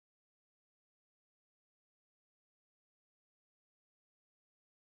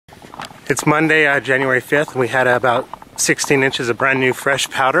It's Monday, January 5th, and we had about 16 inches of brand new fresh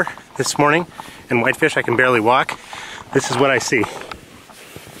powder this morning. And whitefish, I can barely walk. This is what I see.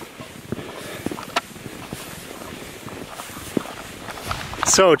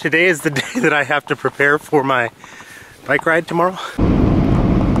 So today is the day that I have to prepare for my bike ride tomorrow.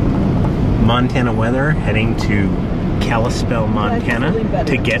 Montana weather, heading to Kalispell, Montana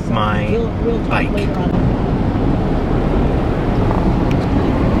to get my bike.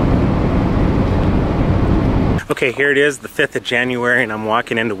 Okay, here it is, the 5th of January, and I'm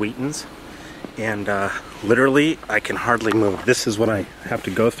walking into Wheaton's, and literally I can hardly move. This is what I have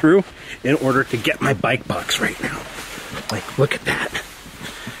to go through in order to get my bike box right now. Like, look at that.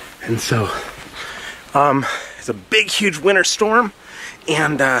 And so, it's a big, huge winter storm,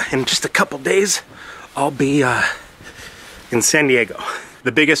 and in just a couple days, I'll be in San Diego.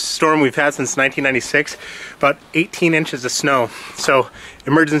 The biggest storm we've had since 1996, about 18 inches of snow. So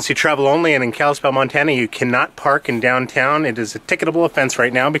emergency travel only, and in Kalispell, Montana, you cannot park in downtown. It is a ticketable offense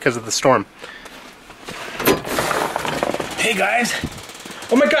right now because of the storm. Hey guys.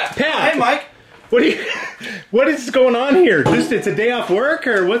 Oh my God, Pat. Hey Mike. What is going on here? Just it's a day off work,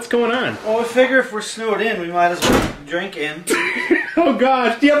 or what's going on? Well, we figure if we're snowed in, we might as well drink in. Oh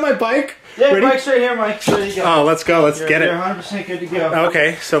gosh, do you have my bike? Yeah, ready? bike's right here, Mike. Ready to go. Oh, let's go. Let's get it. You're 100% good to go.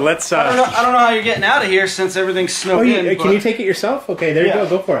 Okay, so let's. I don't know how you're getting out of here since everything's snowed in. Can you take it yourself? Okay, there you go.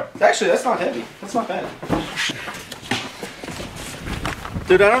 Go for it. Actually, that's not heavy. That's not bad.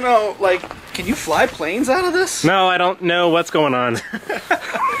 Dude, I don't know. Like, can you fly planes out of this? No, I don't know what's going on.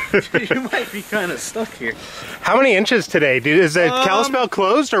 You might be kind of stuck here. How many inches today, dude? Is it Kalispell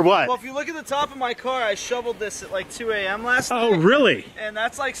closed or what? Well, if you look at the top of my car, I shoveled this at like 2 a.m. last night. Oh, really? And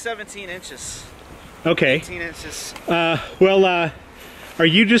that's like 17 inches. Okay. 18 inches. Are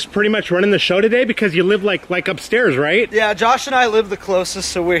you just pretty much running the show today because you live like upstairs, right? Yeah, Josh and I live the closest,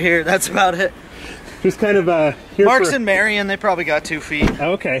 so we're here. That's about it. Just kind of here. Mark's and Marion, they probably got 2 feet.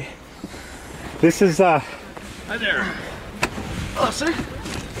 Okay. This is Hi there. Hello, sir.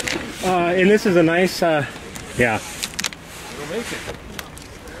 And this is a nice yeah. We'll make it.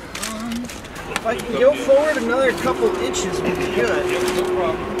 If I can go forward another couple inches, we'll be good. No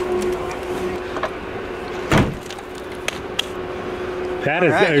problem. Pat,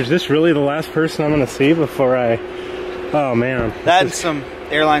 is this really the last person I'm going to see before I... Oh, man. That and some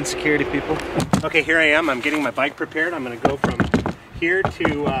airline security people. Okay, here I am. I'm getting my bike prepared. I'm going to go from here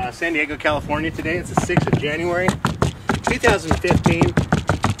to San Diego, California today. It's the 6th of January, 2015.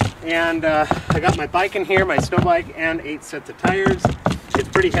 And I got my bike in here, my snow bike, and 8 sets of tires. It's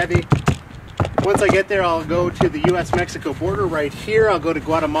pretty heavy. Once I get there, I'll go to the U.S.-Mexico border right here. I'll go to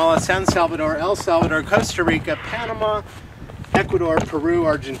Guatemala, San Salvador, El Salvador, Costa Rica, Panama, Ecuador, Peru,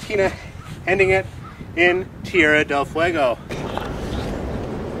 Argentina, ending it in Tierra del Fuego.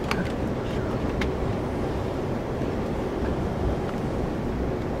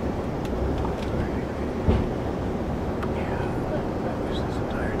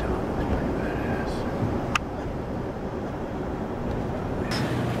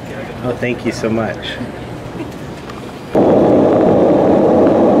 Oh, thank you so much.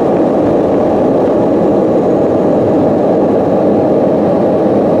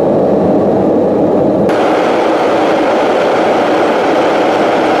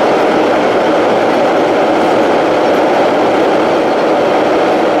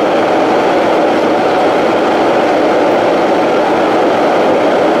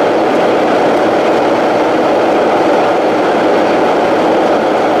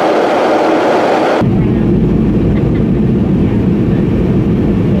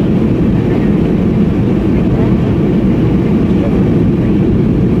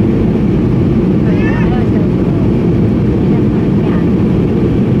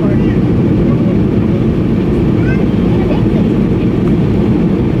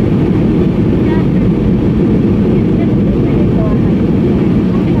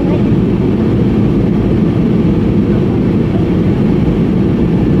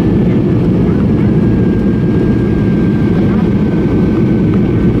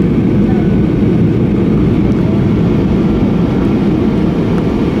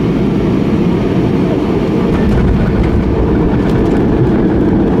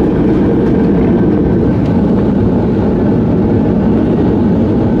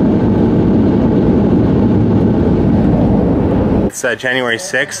 It's January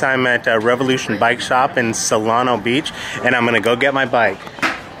 6th. I'm at Revolution Bike Shop in Solano Beach, and I'm gonna go get my bike.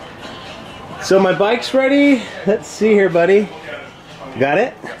 So my bike's ready. Let's see here, buddy. Got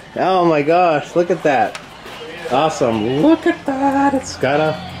it? Oh my gosh, look at that. Awesome. Look at that. It's got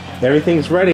everything's ready.